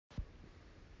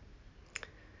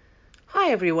Hi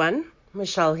everyone,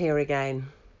 Michelle here again.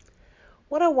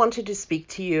 What I wanted to speak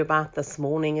to you about this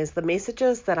morning is the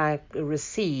messages that I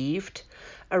received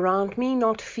around me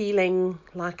not feeling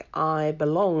like I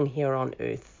belong here on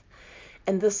earth.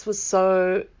 And this was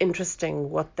so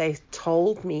interesting what they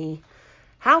told me,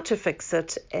 how to fix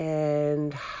it,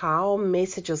 and how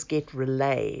messages get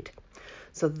relayed.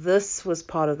 So this was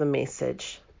part of the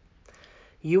message.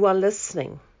 You are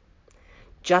listening.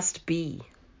 Just be.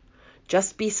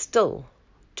 Just be still.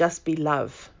 Just be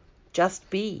love. Just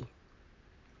be.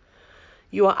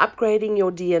 You are upgrading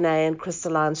your DNA and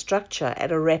crystalline structure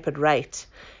at a rapid rate,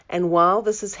 and while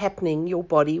this is happening, your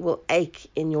body will ache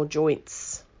in your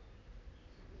joints.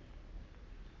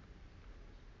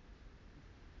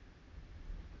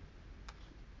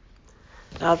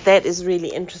 Now that is really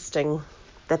interesting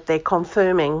that they're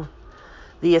confirming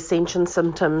the ascension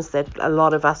symptoms that a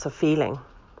lot of us are feeling.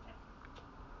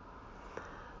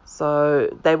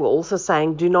 So they were also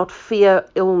saying, do not fear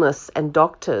illness and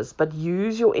doctors, but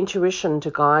use your intuition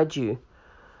to guide you.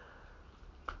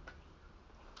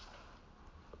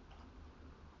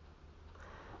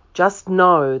 Just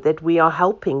know that we are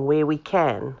helping where we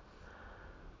can.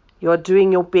 You are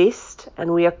doing your best,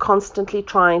 and we are constantly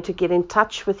trying to get in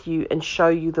touch with you and show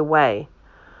you the way.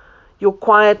 Your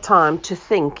quiet time to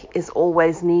think is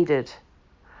always needed.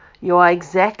 You are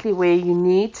exactly where you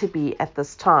need to be at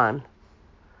this time.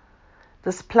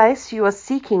 This place you are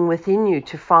seeking within you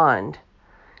to find.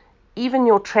 Even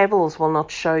your travels will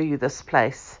not show you this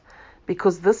place,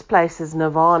 because this place is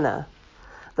nirvana,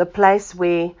 the place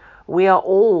where we are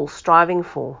all striving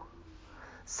for.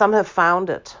 Some have found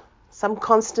it. Some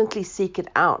constantly seek it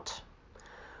out.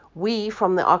 We,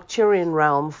 from the Arcturian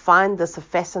realm, find this a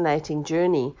fascinating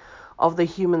journey of the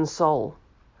human soul.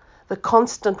 The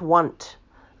constant want,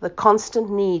 the constant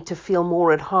need to feel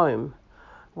more at home.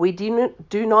 We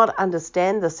do not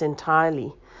understand this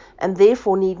entirely, and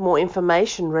therefore need more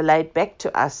information relayed back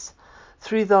to us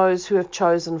through those who have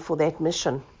chosen for that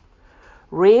mission.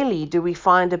 Rarely do we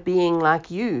find a being like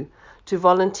you to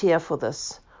volunteer for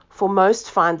this, for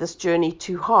most find this journey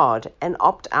too hard and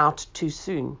opt out too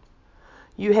soon.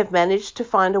 You have managed to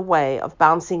find a way of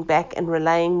bouncing back and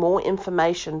relaying more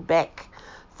information back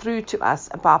through to us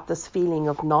about this feeling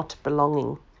of not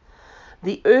belonging.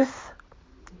 The earth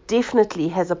definitely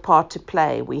has a part to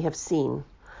play, we have seen.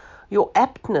 Your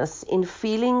aptness in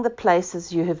feeling the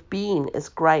places you have been is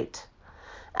great,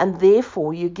 and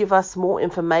therefore you give us more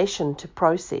information to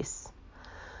process.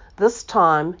 This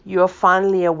time you are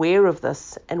finally aware of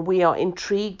this, and we are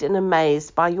intrigued and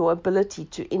amazed by your ability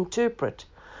to interpret,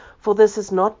 for this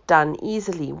is not done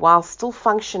easily while still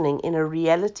functioning in a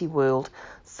reality world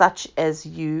such as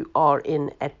you are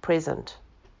in at present.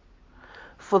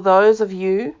 For those of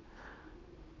you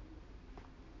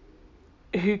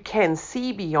who can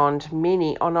see beyond,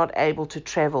 many are not able to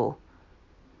travel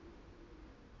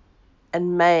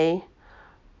and may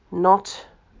not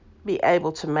be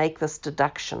able to make this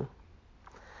deduction.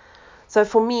 So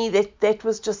for me, that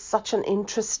was just such an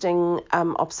interesting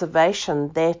observation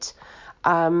that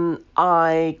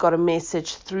I got a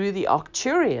message through the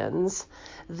Arcturians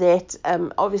that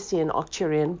obviously an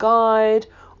Arcturian guide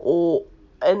or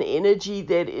an energy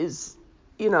that is,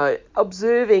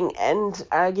 observing and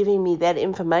giving me that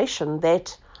information,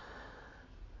 that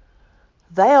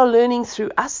they are learning through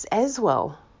us as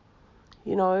well.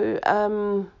 We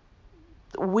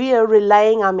are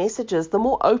relaying our messages. The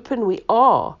more open we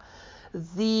are,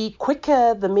 the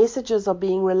quicker the messages are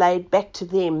being relayed back to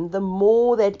them, the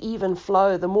more that even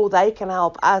flow, the more they can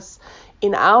help us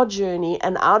in our journey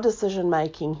and our decision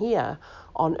making here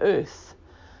on earth.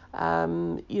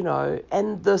 And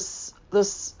this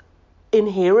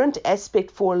inherent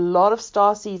aspect for a lot of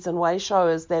starseeds and way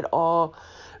showers that are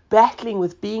battling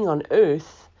with being on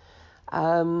earth,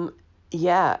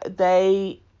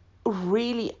 they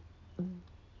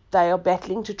are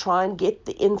battling to try and get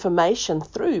the information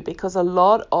through, because a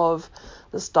lot of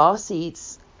the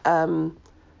starseeds and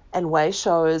way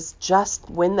showers, just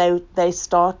when they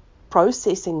start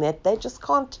processing that, they just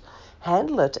can't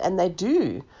handle it, and they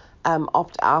do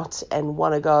opt out and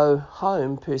want to go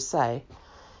home per se.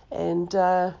 And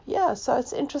so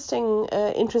it's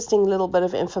interesting little bit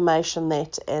of information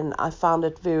that, and I found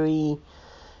it very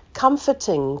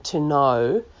comforting to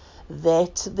know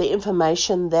that the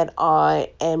information that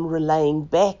I am relaying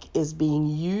back is being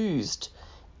used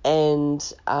and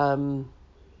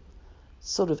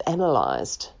sort of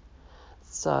analyzed.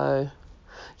 So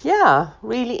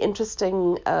really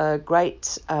interesting,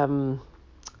 great.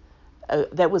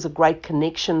 That was a great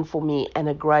connection for me and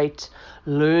a great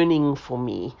learning for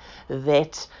me,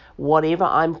 that whatever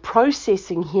I'm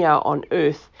processing here on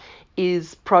earth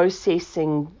is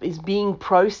being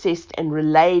processed and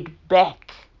relayed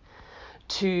back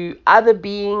to other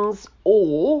beings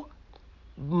or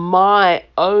my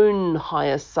own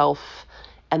higher self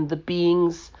and the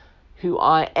beings who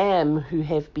I am, who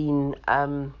have been,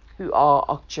 who are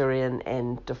Arcturian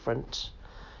and different,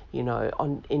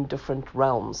 in different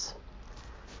realms.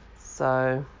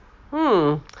 So,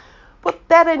 put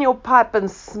that in your pipe and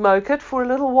smoke it for a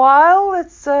little while.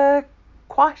 It's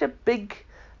quite a big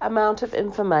amount of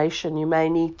information. You may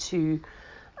need to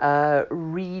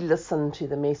re-listen to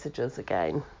the messages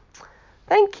again.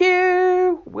 Thank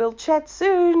you. We'll chat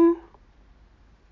soon.